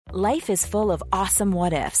Life is full of awesome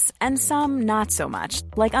what-ifs, and some not so much,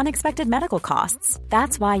 like unexpected medical costs.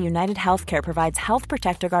 That's why United Healthcare provides Health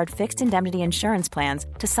Protector Guard fixed indemnity insurance plans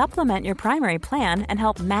to supplement your primary plan and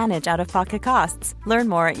help manage out-of-pocket costs. Learn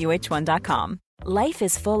more at uh1.com. Life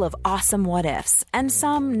is full of awesome what-ifs, and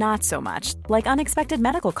some not so much, like unexpected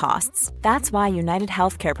medical costs. That's why United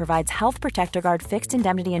Healthcare provides Health Protector Guard fixed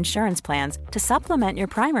indemnity insurance plans to supplement your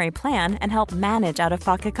primary plan and help manage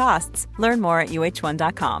out-of-pocket costs. Learn more at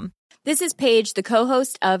uh1.com. This is Paige, the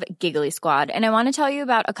co-host of Giggly Squad, and I want to tell you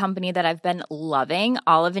about a company that I've been loving,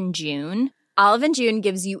 Olive & June. Olive & June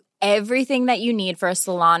gives you everything that you need for a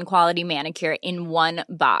salon-quality manicure in one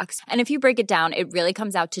box. And if you break it down, it really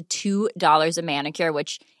comes out to $2 a manicure,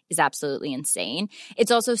 which is absolutely insane.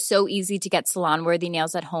 It's also so easy to get salon-worthy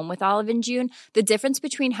nails at home with Olive & June. The difference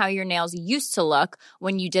between how your nails used to look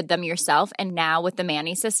when you did them yourself and now with the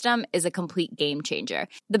Mani system is a complete game changer.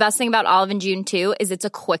 The best thing about Olive & June, too, is it's a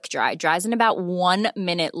quick dry. Dries in about 1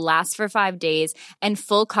 minute, lasts for 5 days, and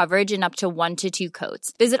full coverage in up to 1 to 2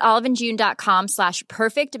 coats. Visit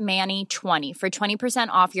oliveandjune.com/perfectmani20 for 20%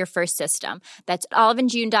 off your first system. That's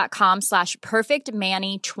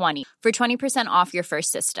oliveandjune.com/perfectmani20 for 20% off your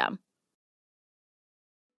first system.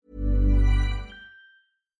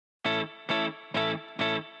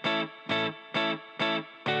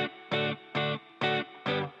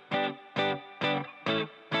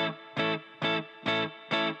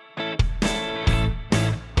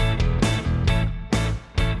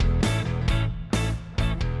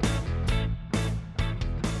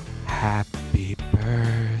 Happy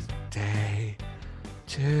birthday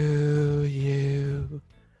to you.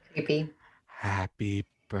 Creepy. Happy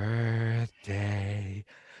birthday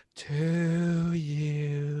to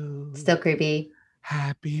you. Still creepy.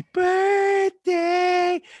 Happy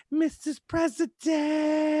birthday, Mrs.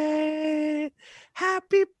 President.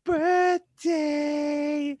 Happy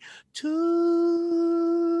birthday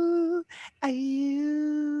to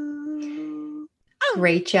you.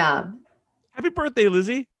 Great job. Happy birthday,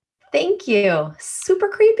 Lizzie. Thank you. Super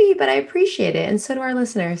creepy, but I appreciate it. And so do our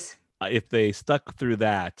listeners. If they stuck through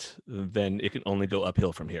that, then it can only go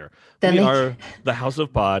uphill from here. Then We they- are the House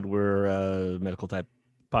of Pod. We're a medical type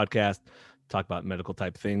podcast. Talk about medical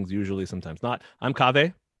type things, usually, sometimes not. I'm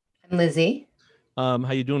Kaveh. I'm Lizzie.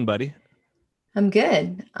 How you doing, buddy? I'm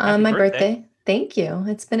good. Happy My birthday. birthday. Thank you.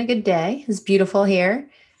 It's been a good day. It's beautiful here.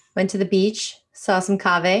 Went to the beach, saw some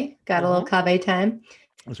cave, got a little cave time.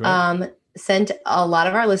 That's right. Sent a lot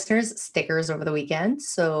of our listeners stickers over the weekend.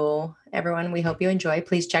 So everyone, we hope you enjoy.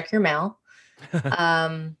 Please check your mail.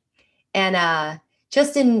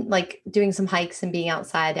 Just in like doing some hikes and being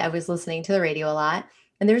outside, I was listening to the radio a lot.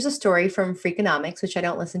 And there's a story from Freakonomics, which I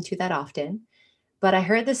don't listen to that often. But I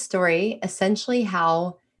heard this story, essentially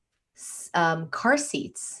how car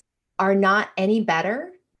seats are not any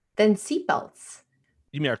better than seatbelts.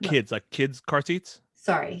 You mean our kids, like kids' car seats?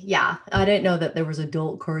 Sorry. Yeah. I didn't know that there was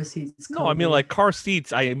adult car seats. No, I mean like car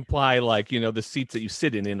seats. I imply like, the seats that you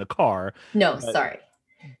sit in a car. No, sorry.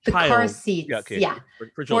 The car seats. Yeah.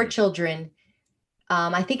 For children.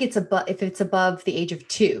 I think it's if it's above the age of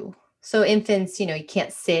 2. So infants, you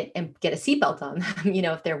can't sit and get a seatbelt on them,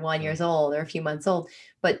 if they're 1 year old or a few months old,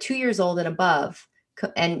 but 2 years old and above,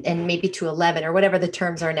 and maybe to 11 or whatever the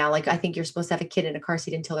terms are now. Like, I think you're supposed to have a kid in a car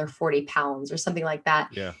seat until they're 40 pounds or something like that.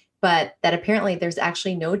 Yeah. But that apparently there's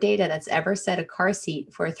actually no data that's ever said a car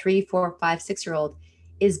seat for a 3, 4, 5, 6-year-old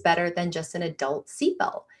is better than just an adult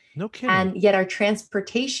seatbelt. No kidding. And yet our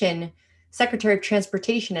Secretary of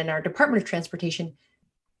Transportation and our Department of Transportation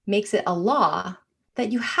makes it a law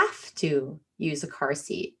that you have to use a car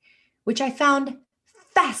seat, which I found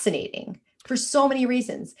fascinating for so many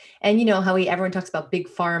reasons. And you know how everyone talks about big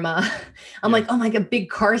pharma. I'm like, oh my God,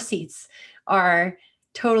 big car seats are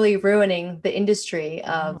totally ruining the industry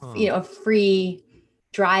of, of free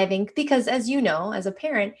driving. Because as you know, as a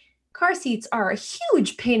parent, car seats are a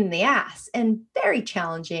huge pain in the ass and very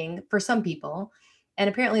challenging for some people. And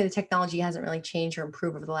apparently the technology hasn't really changed or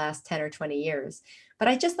improved over the last 10 or 20 years. But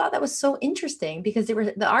I just thought that was so interesting because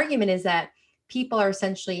the argument is that people are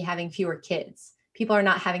essentially having fewer kids. People are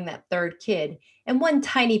not having that third kid. And one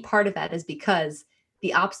tiny part of that is because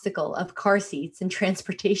the obstacle of car seats and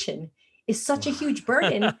transportation is such a huge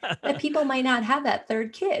burden that people might not have that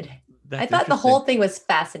third kid. I thought the whole thing was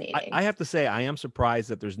fascinating. I have to say, I am surprised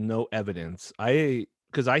that there's no evidence.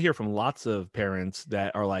 Because I hear from lots of parents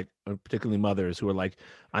that are like, particularly mothers who are like,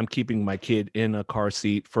 I'm keeping my kid in a car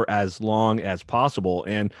seat for as long as possible.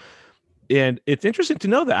 And And it's interesting to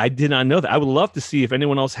know that. I did not know that. I would love to see if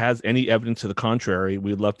anyone else has any evidence to the contrary.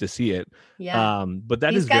 We'd love to see it. Yeah. But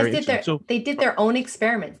that These is guys very interesting. they did their own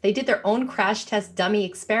experiments. They did their own crash test dummy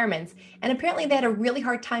experiments. And apparently they had a really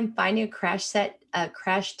hard time finding a crash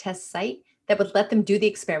test site that would let them do the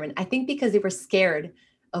experiment. I think because they were scared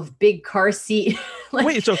of big car seat.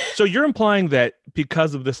 Wait, so you're implying that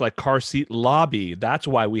because of this like car seat lobby, that's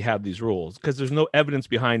why we have these rules, because there's no evidence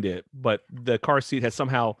behind it, but the car seat has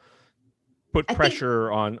somehow put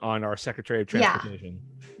pressure on our Secretary of Transportation.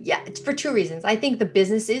 Yeah, it's for two reasons. I think the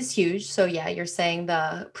business is huge. So yeah, you're saying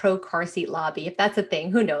the pro car seat lobby. If that's a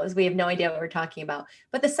thing, who knows? We have no idea what we're talking about.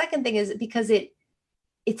 But the second thing is because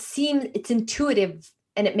it's intuitive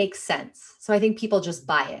and it makes sense. So I think people just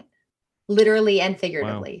buy it, literally and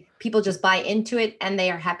figuratively. Wow. People just buy into it and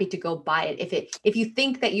they are happy to go buy it. If you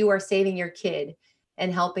think that you are saving your kid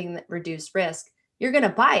and helping reduce risk, you're going to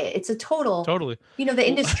buy it. It's a totally, the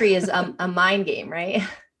industry is a mind game, right?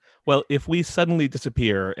 Well, if we suddenly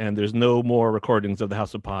disappear and there's no more recordings of the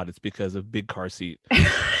House of Pod, it's because of big car seat.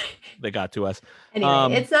 They got to us.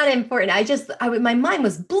 Anyway, it's not important. My mind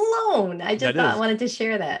was blown. I wanted to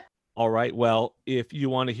share that. All right. Well, if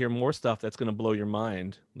you want to hear more stuff that's going to blow your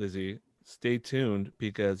mind, Lizzie, stay tuned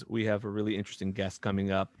because we have a really interesting guest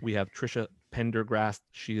coming up. We have Tricia Pendergrast.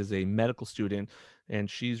 She is a medical student, and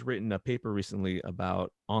she's written a paper recently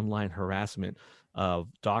about online harassment of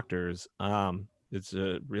doctors. It's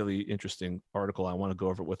a really interesting article. I want to go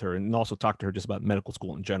over it with her and also talk to her just about medical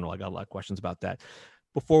school in general. I got a lot of questions about that.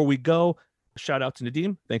 Before we go, shout out to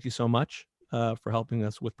Nadim. Thank you so much for helping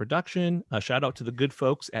us with production. Shout out to the good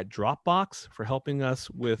folks at Dropbox for helping us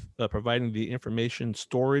with providing the information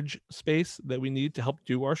storage space that we need to help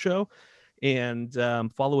do our show. And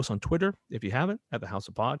follow us on Twitter if you haven't, at the House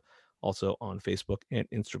of Pod. Also on Facebook and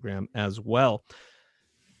Instagram as well.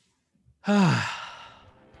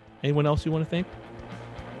 Anyone else you want to thank?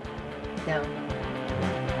 No.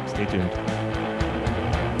 Stay tuned.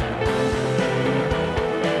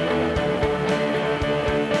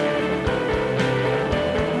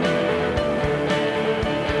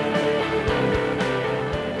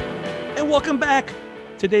 And welcome back.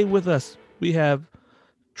 Today with us, we have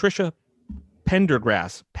Tricia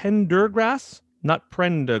Pendergrast. Pendergrast? Not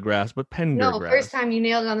Prendergrast, but Pendergrast. No, first time. You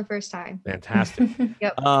nailed it on the first time. Fantastic.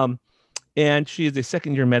 Yep. And she is a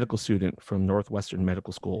second-year medical student from Northwestern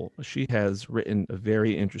Medical School. She has written a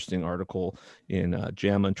very interesting article in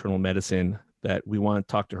JAMA Internal Medicine that we want to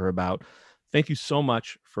talk to her about. Thank you so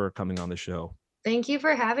much for coming on the show. Thank you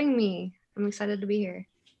for having me. I'm excited to be here.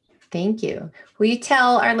 Thank you. Will you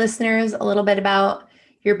tell our listeners a little bit about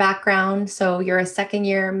your background? So you're a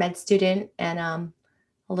second-year med student, and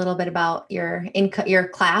a little bit about your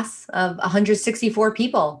class of 164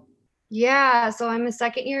 people. Yeah, so I'm a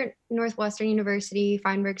second year at Northwestern University,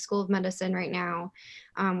 Feinberg School of Medicine right now.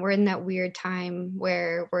 We're in that weird time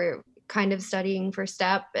where we're kind of studying for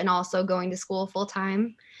STEP and also going to school full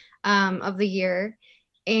time of the year.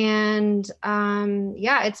 And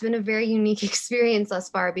it's been a very unique experience thus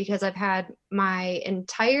far because I've had my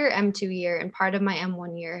entire M2 year and part of my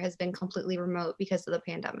M1 year has been completely remote because of the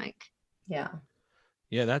pandemic. Yeah.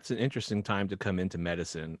 Yeah, that's an interesting time to come into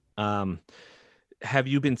medicine. Have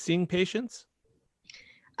you been seeing patients?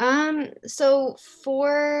 So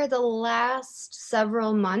for the last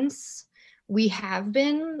several months, we have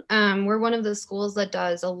been. We're one of the schools that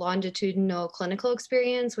does a longitudinal clinical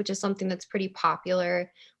experience, which is something that's pretty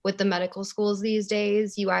popular with the medical schools these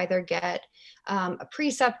days. You either get a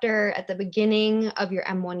preceptor at the beginning of your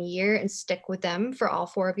M1 year and stick with them for all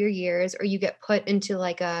 4 of your years, or you get put into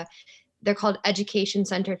they're called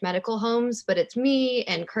education-centered medical homes, but it's me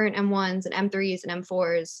and current M1s and M3s and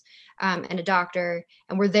M4s and a doctor,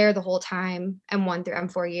 and we're there the whole time, M1 through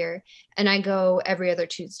M4 year, and I go every other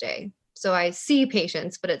Tuesday. So I see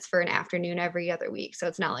patients, but it's for an afternoon every other week, so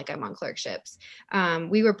it's not like I'm on clerkships.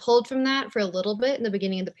 We were pulled from that for a little bit in the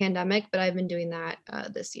beginning of the pandemic, but I've been doing that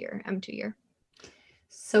this year, M2 year.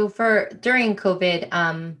 So during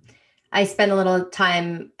COVID, I spent a little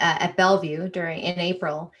time at Bellevue in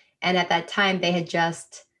April. And at that time, they had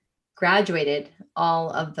just graduated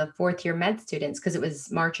all of the 4th year med students because it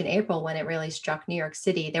was March and April when it really struck New York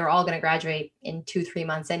City. They were all going to graduate in 2-3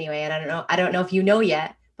 months anyway. And I don't know if you know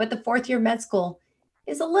yet, but the 4th year med school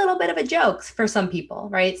is a little bit of a joke for some people,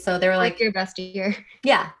 right? So they're like your best year.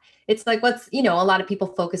 Yeah. It's like a lot of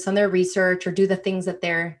people focus on their research or do the things that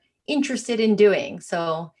they're interested in doing.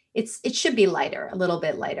 So it should be lighter, a little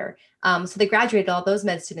bit lighter. So they graduated all those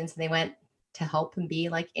med students and they went to help and be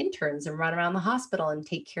like interns and run around the hospital and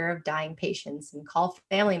take care of dying patients and call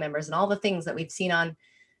family members and all the things that we've seen on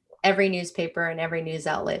every newspaper and every news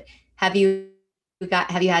outlet. Have you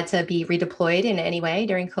have you had to be redeployed in any way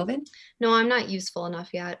during COVID? No, I'm not useful enough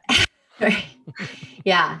yet. Right.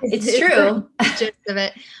 Yeah, it's It's true. the gist of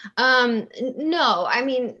it. No, I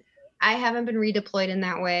mean, I haven't been redeployed in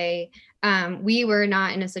that way. We were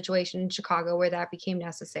not in a situation in Chicago where that became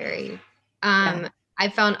necessary. Yeah. I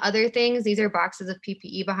found other things. These are boxes of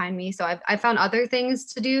PPE behind me. So I found other things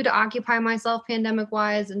to do to occupy myself pandemic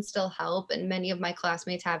wise and still help. And many of my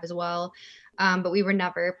classmates have as well. But we were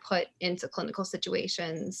never put into clinical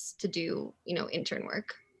situations to do, intern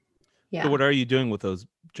work. Yeah. So what are you doing with those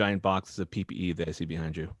giant boxes of PPE that I see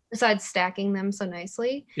behind you? Besides stacking them so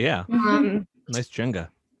nicely. Yeah. Mhm. Nice Jenga.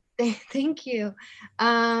 Thank you.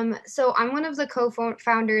 So I'm one of the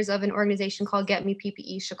co-founders of an organization called Get Me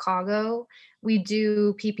PPE Chicago. We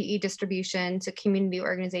do PPE distribution to community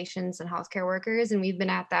organizations and healthcare workers, and we've been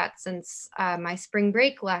at that since my spring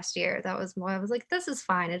break last year. That was more, I was like, this is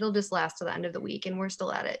fine. It'll just last to the end of the week, and we're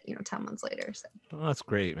still at it, 10 months later. So. Oh, that's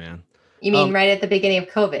great, man. You mean right at the beginning of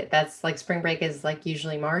COVID? That's like spring break is like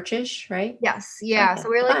usually March-ish, right? Yes. Yeah. Okay, So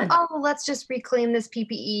we're like, fun. oh, let's just reclaim this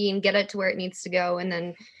PPE and get it to where it needs to go. And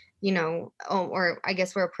then, or I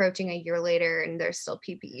guess we're approaching a year later and there's still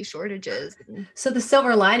PPE shortages. So the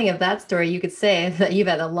silver lining of that story, you could say that you've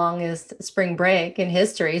had the longest spring break in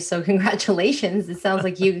history. So congratulations. It sounds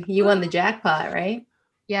like you won the jackpot, right?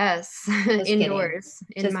 Yes. Just Indoors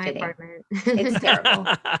in Just my kidding. apartment. It's terrible.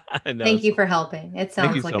 No, Thank you for helping. It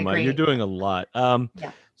Thank you sounds like so a much. great. You're doing a lot.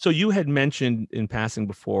 Yeah. So you had mentioned in passing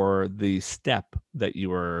before the step that you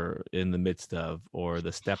were in the midst of, or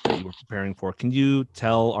the step that you were preparing for. Can you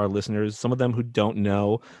tell our listeners, some of them who don't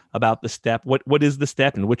know about the step, what is the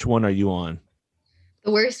step and which one are you on?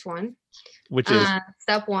 The worst one. Which is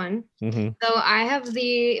step one. Mm-hmm. So I have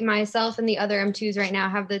myself and the other M2s right now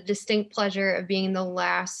have the distinct pleasure of being the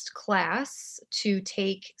last class to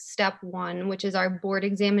take step one, which is our board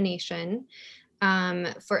examination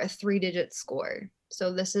for a 3-digit score.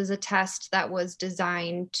 So this is a test that was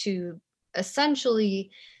designed to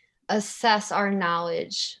essentially assess our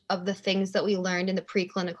knowledge of the things that we learned in the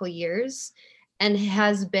preclinical years and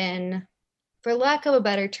has been, for lack of a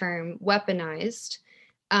better term, weaponized.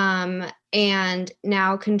 And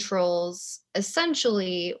now controls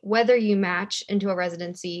essentially whether you match into a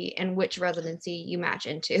residency and which residency you match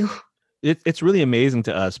into. It's really amazing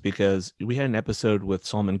to us because we had an episode with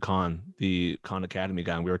Salman Khan, the Khan Academy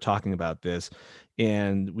guy, and we were talking about this,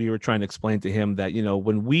 and we were trying to explain to him that,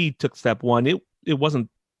 when we took step one, it wasn't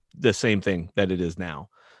the same thing that it is now.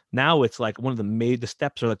 Now it's like one of the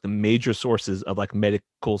steps are like the major sources of like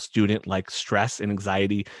medical student like stress and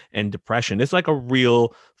anxiety and depression. It's like a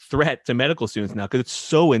real threat to medical students now because it's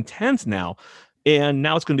so intense now. And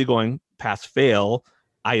now it's going to be going pass fail.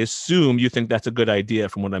 I assume you think that's a good idea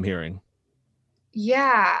from what I'm hearing.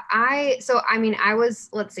 Yeah, I was,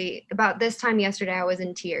 let's see, about this time yesterday, I was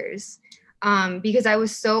in tears because I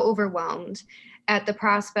was so overwhelmed at the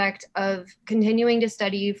prospect of continuing to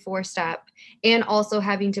study for STEP and also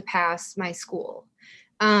having to pass my school.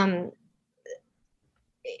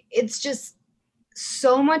 It's just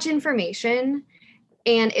so much information,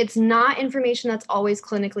 and it's not information that's always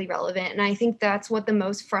clinically relevant. And I think that's what the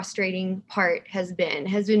most frustrating part has been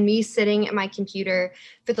me sitting at my computer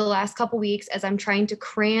for the last couple weeks as I'm trying to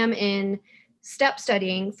cram in STEP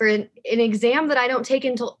studying for an exam that I don't take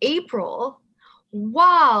until April,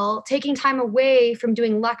 while taking time away from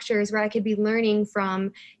doing lectures where I could be learning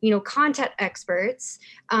from, content experts,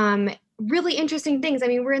 really interesting things. I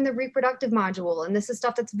mean, we're in the reproductive module, and this is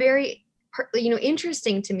stuff that's very,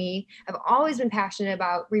 interesting to me. I've always been passionate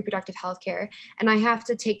about reproductive healthcare, and I have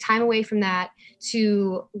to take time away from that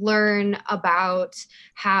to learn about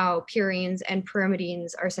how purines and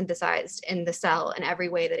pyrimidines are synthesized in the cell and every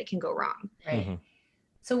way that it can go wrong. Right. Mm-hmm.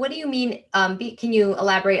 So what do you mean? Can you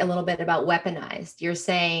elaborate a little bit about weaponized? You're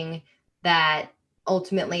saying that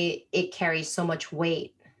ultimately it carries so much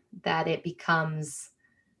weight that it becomes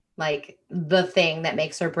like the thing that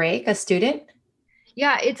makes or break a student?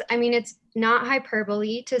 Yeah, it's not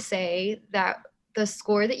hyperbole to say that the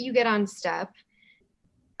score that you get on STEP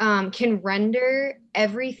can render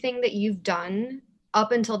everything that you've done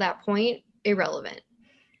up until that point irrelevant.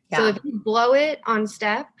 Yeah. So if you blow it on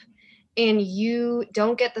STEP and you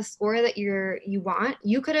don't get the score that you want,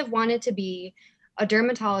 you could have wanted to be a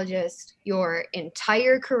dermatologist your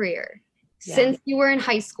entire career. Yeah. Since you were in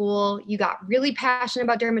high school, you got really passionate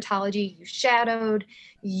about dermatology, you shadowed,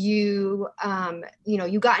 you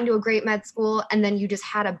got into a great med school, and then you just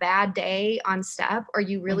had a bad day on STEP, or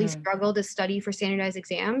you really struggled to study for standardized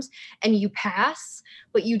exams and you pass,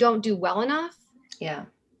 but you don't do well enough. Yeah.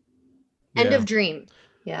 End of dream.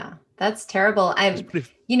 Yeah, that's terrible. Kaveh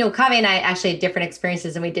and I actually had different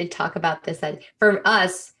experiences, and we did talk about this, that for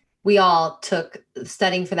us, we all took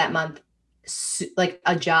studying for that month like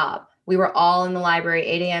a job. We were all in the library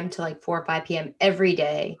 8 a.m. to like 4 or 5 p.m. every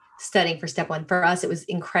day studying for step one. For us, it was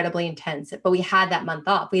incredibly intense, but we had that month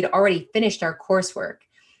off. We had already finished our coursework.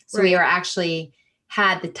 So we were actually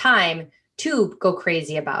had the time to go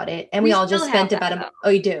crazy about it. And we all just spent about oh,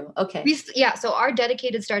 you do? Okay. So our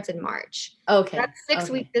dedicated starts in March. Okay. That 6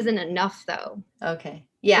 weeks isn't enough though. Okay.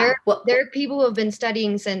 Yeah. There are people who have been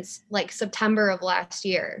studying since like September of last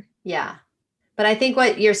year. Yeah. But I think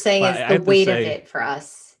what you're saying is the weight of it for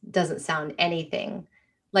us doesn't sound anything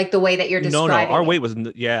like the way that you're describing. No, our weight was,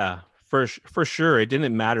 for sure. It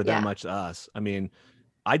didn't matter that much to us. I mean,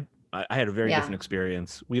 I had a very different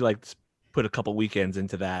experience. We like put a couple weekends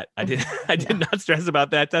into that. I did not stress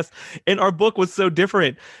about that test. And our book was so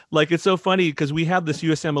different. Like, it's so funny because we have this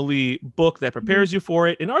USMLE book that prepares you for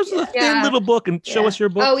it. And ours is a thin little book. And show us your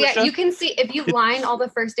book. Oh, Tricia. yeah. You can see if you line all the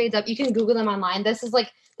first aids up, you can Google them online. This is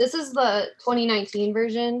the 2019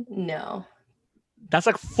 version. No. That's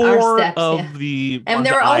like 4 steps, of the and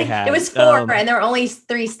there were only it was 4 and there were only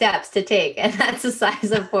 3 steps to take, and that's the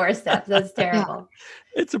size of 4 steps. That's terrible.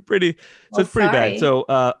 It's pretty bad. So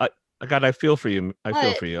God, I feel for you. I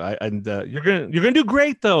feel for you. You're gonna do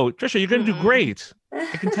great though, Tricia. You're gonna do great.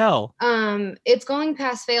 I can tell. It's going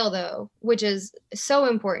past fail though, which is so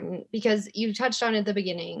important because you touched on it at the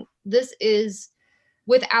beginning. This is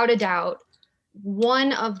without a doubt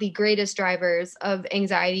one of the greatest drivers of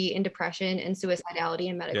anxiety and depression and suicidality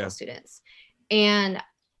in medical students. And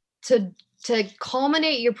to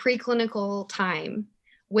culminate your preclinical time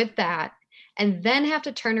with that, and then have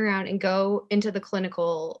to turn around and go into the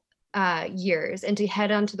clinical years and to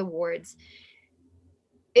head onto the wards,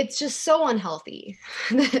 it's just so unhealthy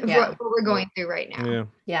what we're going through right now.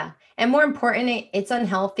 Yeah. And more important, it's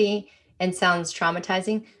unhealthy and sounds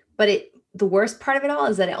traumatizing, but the worst part of it all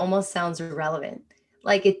is that it almost sounds irrelevant.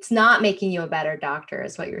 Like, it's not making you a better doctor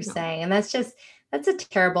is what you're saying. And that's a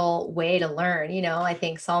terrible way to learn. I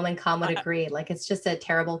think Solomon Kahn would agree. Like, it's just a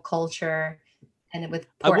terrible culture and with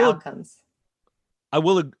poor outcomes. I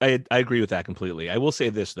agree with that completely. I will say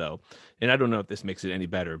this though, and I don't know if this makes it any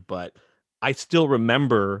better, but I still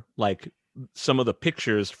remember like some of the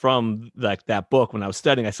pictures from like that book when I was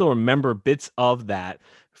studying. I still remember bits of that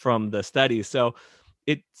from the study. So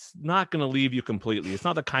it's not going to leave you completely. It's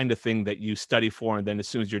not the kind of thing that you study for, and then as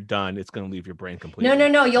soon as you're done, it's going to leave your brain completely.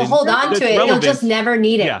 No. You'll hold on to it. You'll just never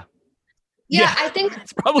need it. Yeah, I think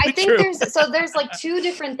true. there's like 2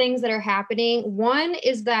 different things that are happening. One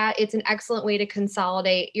is that it's an excellent way to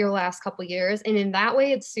consolidate your last couple years, and in that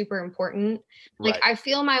way, it's super important. Like, I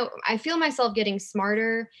feel myself getting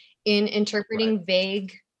smarter in interpreting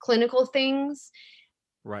vague clinical things.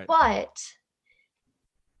 Right. But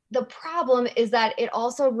the problem is that it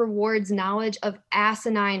also rewards knowledge of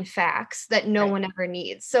asinine facts that no one ever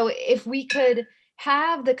needs. So if we could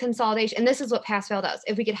have the consolidation, and this is what pass-fail does,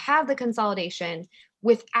 if we could have the consolidation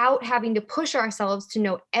without having to push ourselves to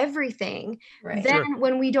know everything, then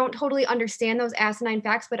when we don't totally understand those asinine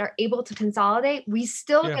facts but are able to consolidate, we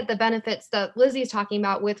still get the benefits that Lizzie's talking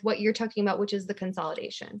about with what you're talking about, which is the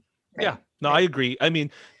consolidation. Yeah, no, I agree. I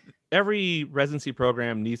mean, every residency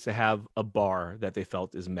program needs to have a bar that they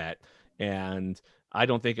felt is met. And I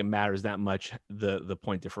don't think it matters that much, the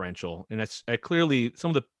point differential. And that's clearly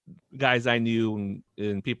some of the guys I knew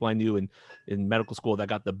and people I knew in medical school that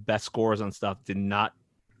got the best scores on stuff did not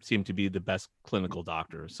seem to be the best clinical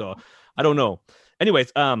doctors. So I don't know.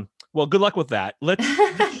 Anyways, well, good luck with that.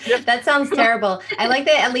 That sounds terrible. I like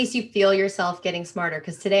that at least you feel yourself getting smarter,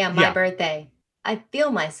 because today on my birthday, I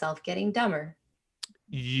feel myself getting dumber.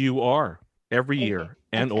 You are every year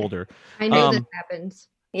and older. I know this happens.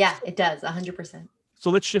 Yeah, it does. 100%. So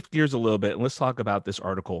let's shift gears a little bit and let's talk about this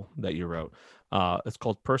article that you wrote. It's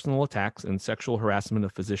called Personal Attacks and Sexual Harassment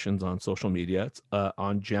of Physicians on Social Media. It's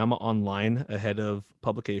on JAMA Online ahead of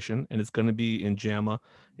publication, and it's going to be in JAMA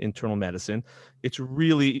Internal Medicine. It's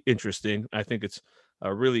really interesting. I think it's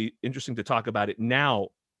really interesting to talk about it now,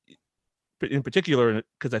 in particular,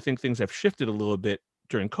 because I think things have shifted a little bit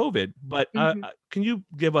during COVID. But can you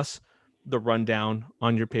give us the rundown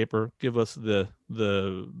on your paper? Give us the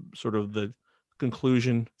sort of the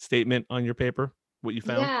conclusion statement on your paper, what you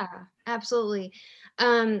found? Yeah, absolutely.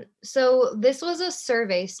 So this was a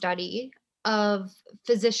survey study of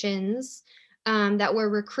physicians that were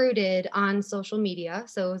recruited on social media.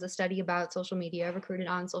 So it was a study about social media, recruited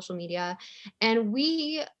on social media. And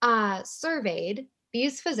we surveyed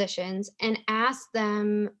these physicians and asked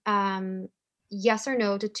them yes or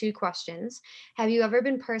no to 2 questions. Have you ever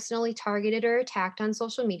been personally targeted or attacked on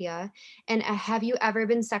social media? And have you ever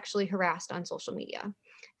been sexually harassed on social media?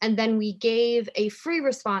 And then we gave a free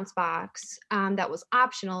response box that was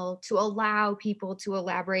optional to allow people to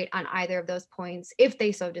elaborate on either of those points if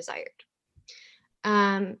they so desired.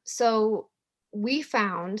 So we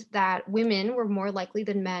found that women were more likely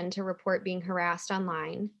than men to report being harassed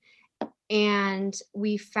online. And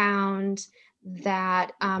we found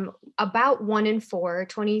that about 1 in 4,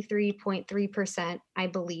 23.3%, I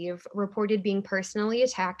believe, reported being personally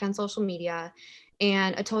attacked on social media.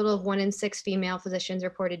 And a total of 1 in 6 female physicians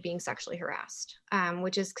reported being sexually harassed,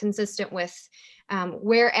 which is consistent with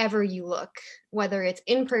wherever you look, whether it's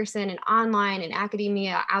in person and online and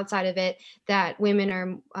academia, outside of it, that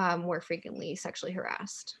women are more frequently sexually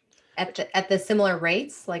harassed. At the similar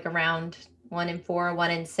rates, like around 1 in 4,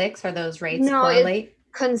 1 in 6, are those rates No, correlate? it's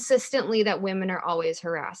consistently that women are always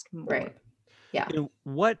harassed more. Right. Yeah.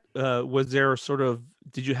 What was there sort of,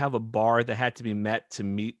 did you have a bar that had to be met to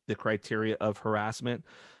meet the criteria of harassment?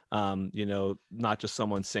 Not just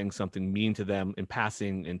someone saying something mean to them in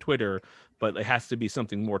passing in Twitter, but it has to be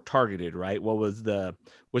something more targeted, right? Was there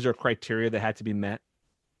a criteria that had to be met?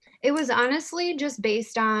 It was honestly just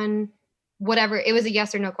based on whatever, it was a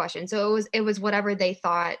yes or no question. So it was whatever they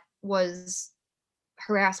thought was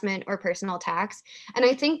harassment or personal attacks. And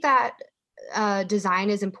I think that design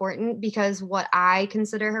is important because what I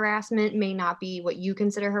consider harassment may not be what you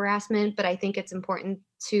consider harassment, but I think it's important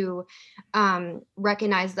to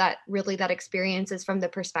recognize that really that experience is from the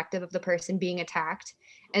perspective of the person being attacked.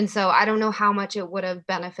 And so I don't know how much it would have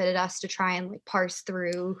benefited us to try and like parse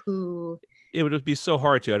through who. It would be so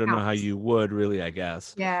hard to, I don't know how you would really, I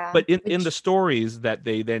guess. Yeah. But in the stories that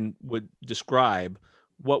they then would describe,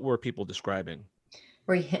 what were people describing?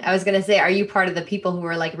 I was going to say, are you part of the people who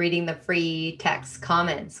are like reading the free text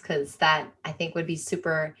comments? Because that I think would be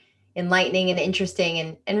super enlightening and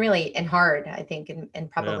interesting and really and hard, I think,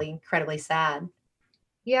 and probably incredibly sad.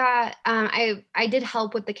 Yeah, I did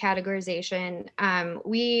help with the categorization.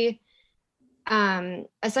 We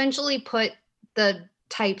essentially put the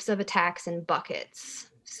types of attacks in buckets.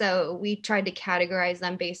 So we tried to categorize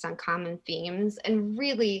them based on common themes. And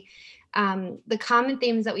really, the common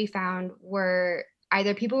themes that we found were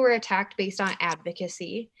either people were attacked based on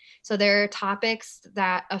advocacy. So there are topics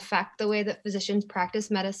that affect the way that physicians practice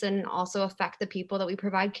medicine and also affect the people that we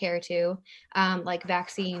provide care to, like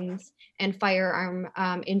vaccines and firearm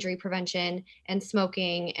injury prevention and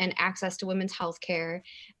smoking and access to women's health care,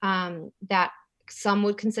 that some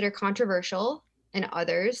would consider controversial and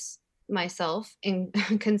others, myself,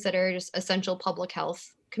 consider just essential public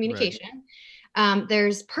health communication. Right.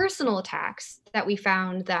 There's personal attacks that we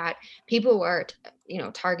found that people were,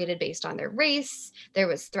 targeted based on their race. There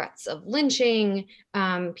was threats of lynching.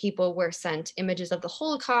 People were sent images of the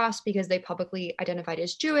Holocaust because they publicly identified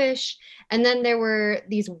as Jewish. And then there were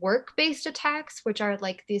these work-based attacks, which are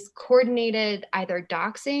like these coordinated either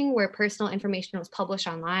doxing, where personal information was published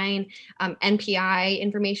online, NPI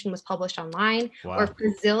information was published online, or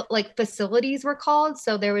facilities were called.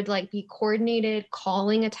 So there would like be coordinated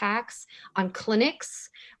calling attacks on clinics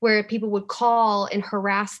where people would call and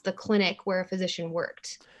harass the clinic where a physician worked.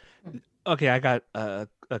 Okay, I got a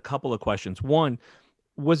couple of questions. One,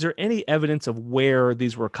 was there any evidence of where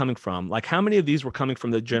these were coming from? Like how many of these were coming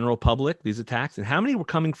from the general public, these attacks, and how many were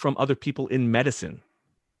coming from other people in medicine?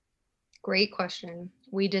 Great question.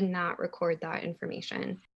 We did not record that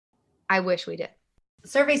information. I wish we did.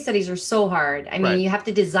 Survey studies are so hard. I mean, you have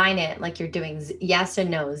to design it like you're doing yes and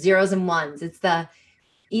no, zeros and ones. It's the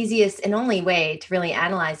easiest and only way to really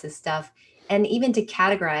analyze this stuff. And even to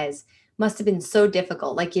categorize must have been so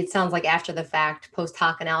difficult. Like it sounds like after the fact, post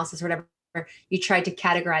hoc analysis, or whatever, you tried to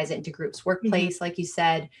categorize it into groups, workplace, like you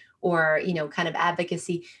said, or, kind of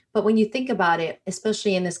advocacy. But when you think about it,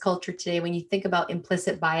 especially in this culture today, when you think about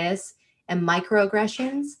implicit bias and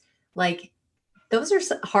microaggressions, like those are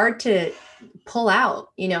hard to pull out.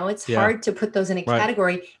 It's hard to put those in a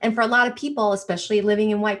category. And for a lot of people, especially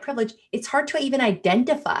living in white privilege, it's hard to even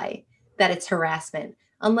identify that it's harassment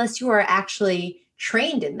unless you are actually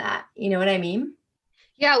trained in that. You know what I mean?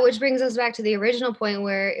 Yeah, which brings us back to the original point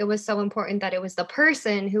where it was so important that it was the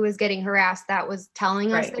person who was getting harassed that was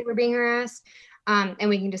telling us they were being harassed. And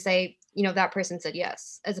we can just say, that person said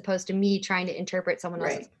yes, as opposed to me trying to interpret someone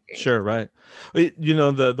else's experience. Sure, right.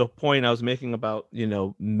 The point I was making about,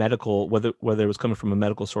 medical, whether it was coming from a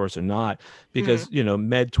medical source or not, because,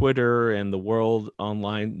 med Twitter and the world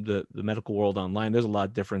online, the medical world online, there's a lot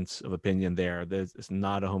of difference of opinion there. It's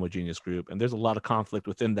not a homogeneous group, and there's a lot of conflict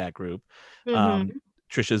within that group.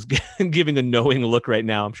 Tricia's giving a knowing look right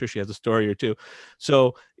now. I'm sure she has a story or two.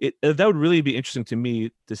 So that would really be interesting to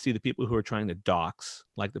me to see the people who are trying to dox,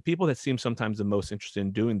 like the people that seem sometimes the most interested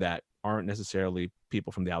in doing that aren't necessarily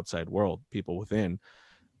people from the outside world, people within.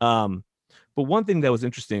 But one thing that was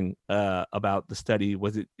interesting about the study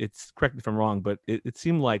was it's correct me if I'm wrong, but it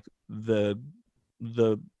seemed like the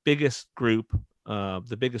biggest group,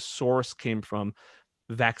 the biggest source came from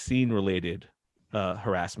vaccine related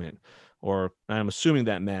harassment, or I'm assuming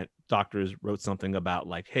that meant doctors wrote something about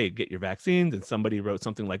like, hey, get your vaccines, and somebody wrote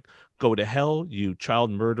something like, go to hell, you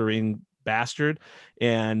child murdering bastard.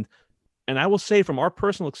 And I will say from our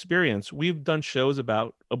personal experience, we've done shows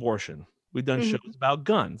about abortion, we've done shows about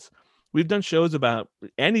guns, we've done shows about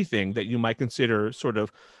anything that you might consider sort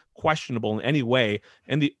of questionable in any way,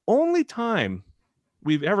 and the only time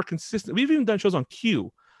we've even done shows on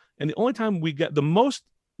Q, and the only time we get the most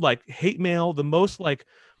like hate mail, the most like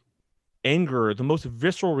anger, the most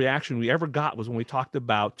visceral reaction we ever got was when we talked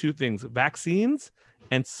about two things: vaccines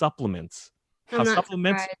and supplements. How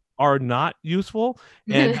supplements are not useful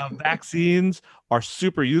and how vaccines are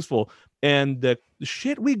super useful. And the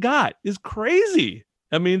shit we got is crazy.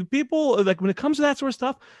 I mean, people, like, when it comes to that sort of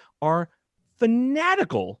stuff, are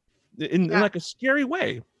fanatical in like a scary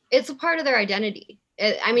way. It's a part of their identity.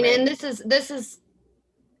 I mean, and this is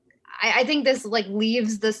I think this like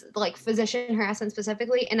leaves this like physician harassment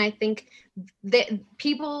specifically. And I think that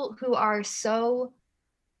people who are so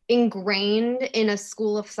ingrained in a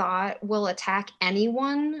school of thought will attack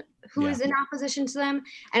anyone who is in opposition to them.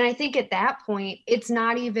 And I think at that point, it's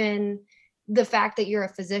not even the fact that you're a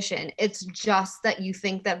physician. It's just that you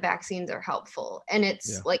think that vaccines are helpful, and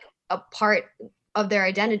it's like a part of their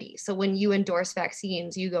identity. So when you endorse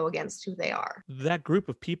vaccines, you go against who they are. That group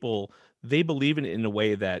of people, they believe in it in a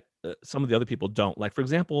way that some of the other people don't. Like, for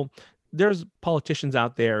example, there's politicians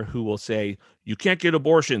out there who will say, you can't get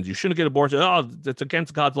abortions, you shouldn't get abortions, oh, that's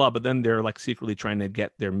against God's law, but then they're like secretly trying to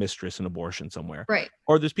get their mistress an abortion somewhere. Right.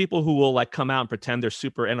 Or there's people who will like come out and pretend they're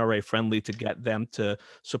super NRA friendly to get them to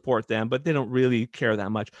support them, but they don't really care that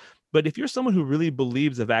much. But if you're someone who really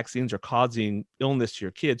believes that vaccines are causing illness to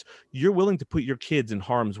your kids, you're willing to put your kids in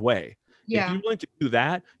harm's way. Yeah. If you're willing to do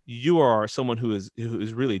that, you are someone who is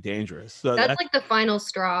really dangerous. So that's like the final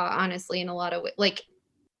straw, honestly, in a lot of ways. Like,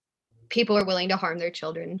 people are willing to harm their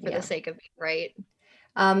children for the sake of it, right?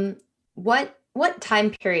 What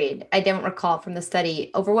time period, I don't recall from the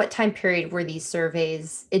study, over what time period were these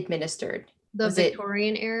surveys administered? The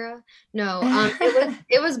Victorian era? No,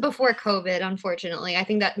 it was before COVID, unfortunately. I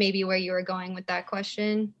think that may be where you were going with that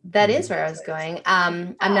question. That is where I was going.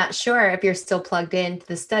 I'm not sure if you're still plugged into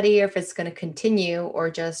the study or if it's going to continue,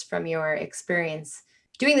 or just from your experience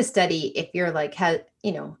doing the study, if you're like, kind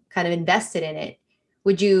of invested in it.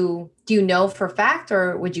 Do you know for a fact,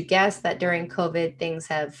 or would you guess that during COVID things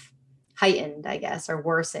have heightened, I guess, or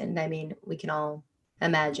worsened? I mean, we can all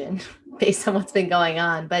imagine based on what's been going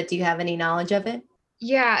on, but do you have any knowledge of it?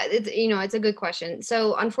 Yeah, it's a good question.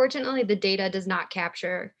 So unfortunately, the data does not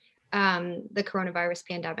capture the coronavirus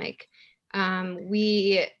pandemic.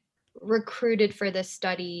 We recruited for this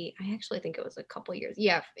study, I actually think it was a couple years.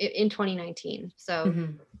 Yeah, in 2019. So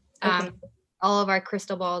all of our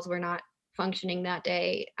crystal balls were not functioning that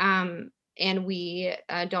day. And we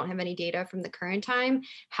don't have any data from the current time.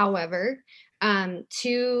 However,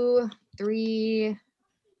 2-3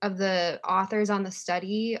 of the authors on the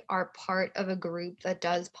study are part of a group that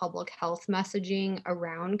does public health messaging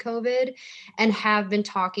around COVID and have been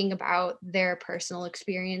talking about their personal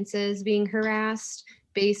experiences being harassed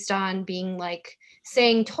based on being like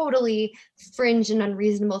saying totally fringe and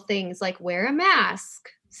unreasonable things like wear a mask,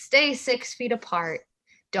 stay 6 feet apart,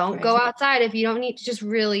 don't go outside if you don't need to, just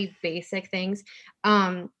really basic things.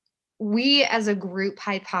 We as a group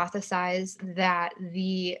hypothesize that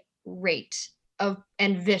the rate of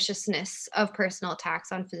and viciousness of personal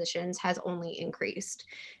attacks on physicians has only increased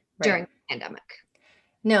during the pandemic.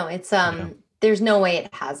 No, it's there's no way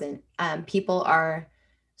it hasn't. People are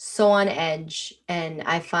so on edge, and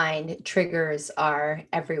I find triggers are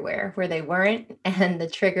everywhere where they weren't, and the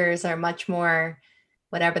triggers are much more,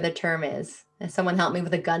 whatever the term is. And someone help me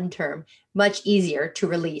with a gun term, much easier to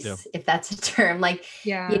release, if that's a term. Like,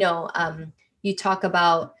 you talk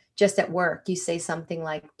about just at work, you say something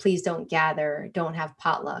like, please don't gather, don't have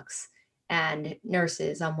potlucks. And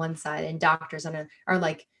nurses on one side and doctors on are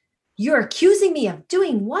like, you're accusing me of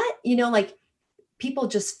doing what? Like, people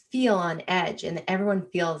just feel on edge, and everyone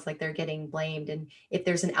feels like they're getting blamed. And if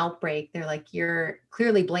there's an outbreak, they're like, you're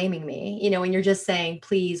clearly blaming me, and you're just saying,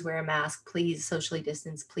 please wear a mask, please socially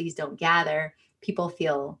distance, please don't gather. People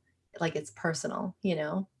feel like it's personal,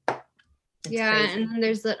 It's yeah. crazy. And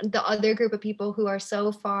there's the other group of people who are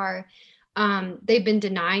so far, they've been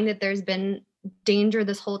denying that there's been danger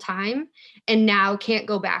this whole time and now can't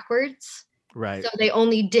go backwards. Right. So they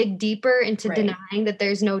only dig deeper into Right. denying that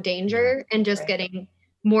there's no danger and just Right. getting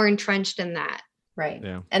more entrenched in that. Right.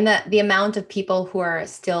 Yeah. And the amount of people who are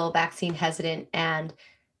still vaccine hesitant, and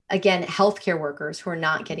again, healthcare workers who are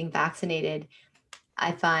not getting vaccinated,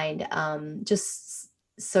 I find just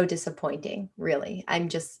so disappointing. Really, I'm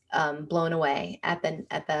just blown away at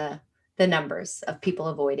the numbers of people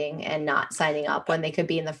avoiding and not signing up when they could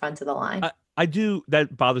be in the front of the line. I do.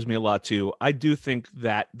 That bothers me a lot too. I do think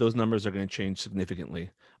that those numbers are going to change significantly.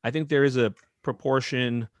 I think there is a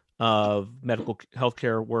proportion of medical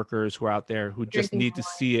healthcare workers who are out there who just Drinking need to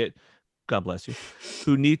more see it. God bless you.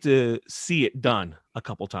 Who need to see it done a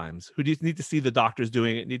couple times. Who need to see the doctors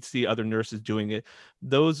doing it. Need to see other nurses doing it.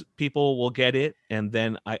 Those people will get it, and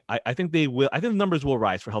then I think they will. I think the numbers will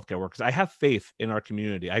rise for healthcare workers. I have faith in our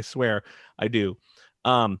community. I swear I do.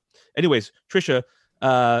 Anyways, Tricia.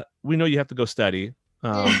 We know you have to go study.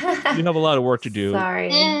 You have a lot of work to do.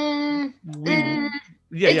 Sorry. It's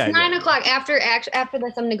 9 o'clock. After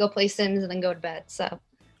this, I'm gonna go play Sims and then go to bed. So.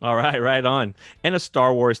 All right on. And a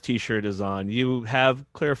Star Wars T-shirt is on. You have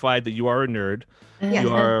clarified that you are a nerd.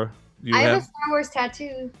 Yeah. I have a Star Wars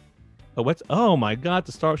tattoo. Oh my God!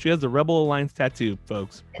 She has the Rebel Alliance tattoo,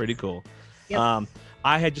 folks. Pretty cool. Yep.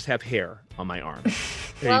 I just have hair on my arm.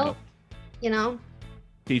 Well, you know.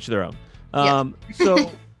 To each their own. So,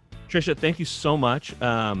 Tricia, thank you so much.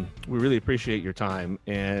 We really appreciate your time,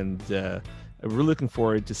 and I'm really looking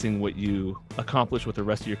forward to seeing what you accomplish with the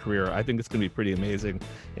rest of your career. I think it's going to be pretty amazing,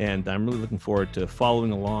 and I'm really looking forward to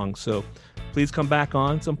following along. So please come back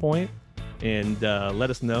on some point and let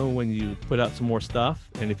us know when you put out some more stuff.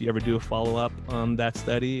 And if you ever do a follow-up on that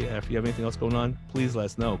study, if you have anything else going on, please let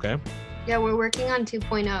us know, okay? Yeah, we're working on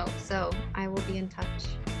 2.0, so I will be in touch.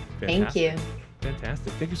 Fantastic. Thank you.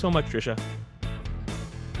 Fantastic. Thank you so much, Tricia.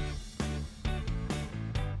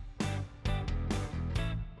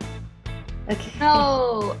 Okay.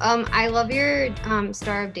 Oh, I love your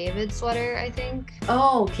Star of David sweater, I think.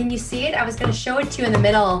 Oh, can you see it? I was going to show it to you in the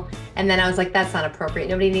middle, and then I was like, that's not appropriate.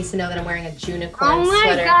 Nobody needs to know that I'm wearing a Junicorn sweater. Oh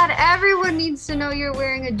my God, everyone needs to know you're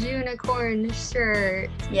wearing a Junicorn shirt.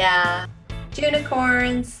 Yeah.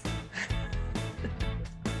 Junicorns.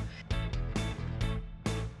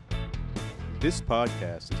 This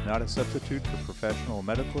podcast is not a substitute for professional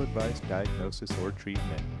medical advice, diagnosis, or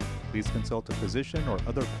treatment. Please consult a physician or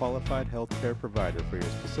other qualified healthcare provider for your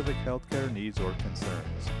specific healthcare needs or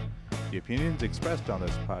concerns. The opinions expressed on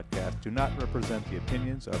this podcast do not represent the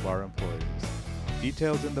opinions of our employees.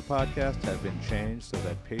 Details in the podcast have been changed so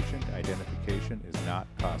that patient identification is not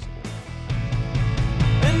possible.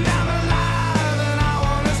 And I'm alive and I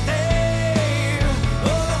wanna stay.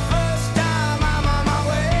 For the first time I'm on my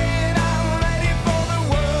way, and I'm ready for the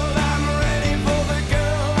world. I'm ready for the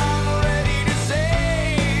girl I'm ready to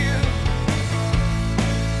save.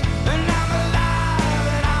 And I'm alive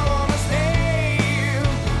and I wanna stay.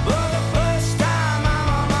 For the first time I'm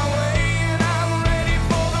on my way, and I'm ready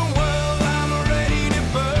for the world. I'm ready to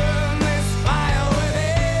burn this fire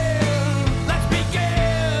within. Let's begin.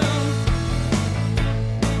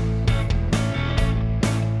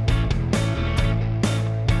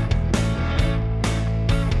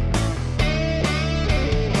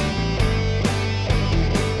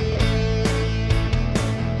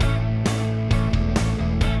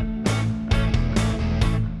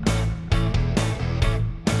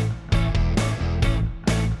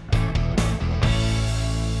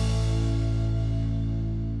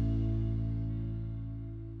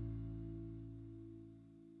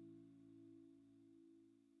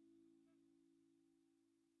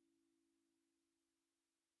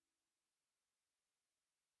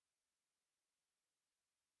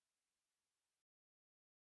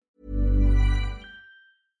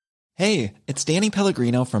 Hey, it's Danny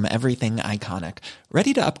Pellegrino from Everything Iconic.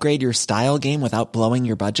 Ready to upgrade your style game without blowing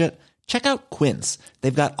your budget? Check out Quince.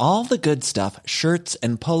 They've got all the good stuff, shirts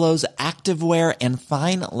and polos, activewear, and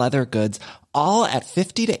fine leather goods, all at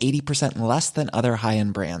 50 to 80% less than other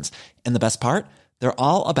high-end brands. And the best part? They're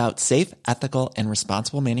all about safe, ethical, and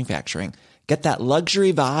responsible manufacturing. Get that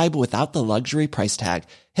luxury vibe without the luxury price tag.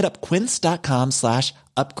 Hit up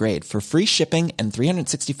quince.com/upgrade for free shipping and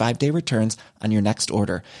 365-day returns on your next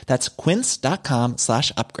order. That's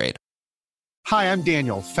quince.com/upgrade. Hi, I'm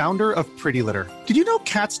Daniel, founder of Pretty Litter. Did you know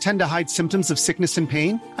cats tend to hide symptoms of sickness and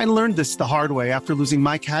pain? I learned this the hard way after losing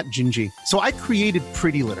my cat, Gingy. So I created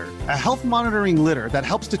Pretty Litter, a health monitoring litter that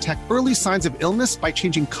helps detect early signs of illness by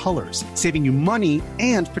changing colors, saving you money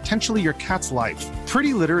and potentially your cat's life.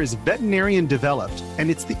 Pretty Litter is veterinarian developed, and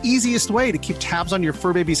it's the easiest way to keep tabs on your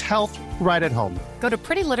fur baby's health right at home. Go to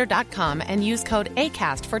prettylitter.com and use code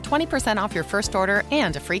ACAST for 20% off your first order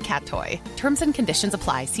and a free cat toy. Terms and conditions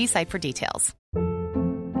apply. See site for details.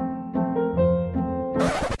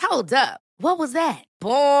 Hold up. What was that?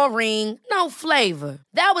 Boring. No flavor.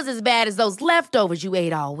 That was as bad as those leftovers you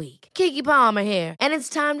ate all week. Keke Palmer here, and it's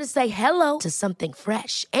time to say hello to something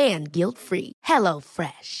fresh and guilt-free. Hello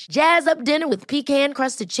Fresh. Jazz up dinner with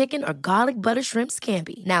pecan-crusted chicken or garlic butter shrimp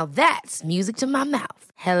scampi. Now that's music to my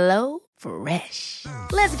mouth. Hello Fresh.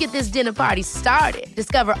 Let's get this dinner party started.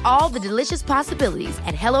 Discover all the delicious possibilities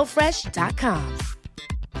at HelloFresh.com.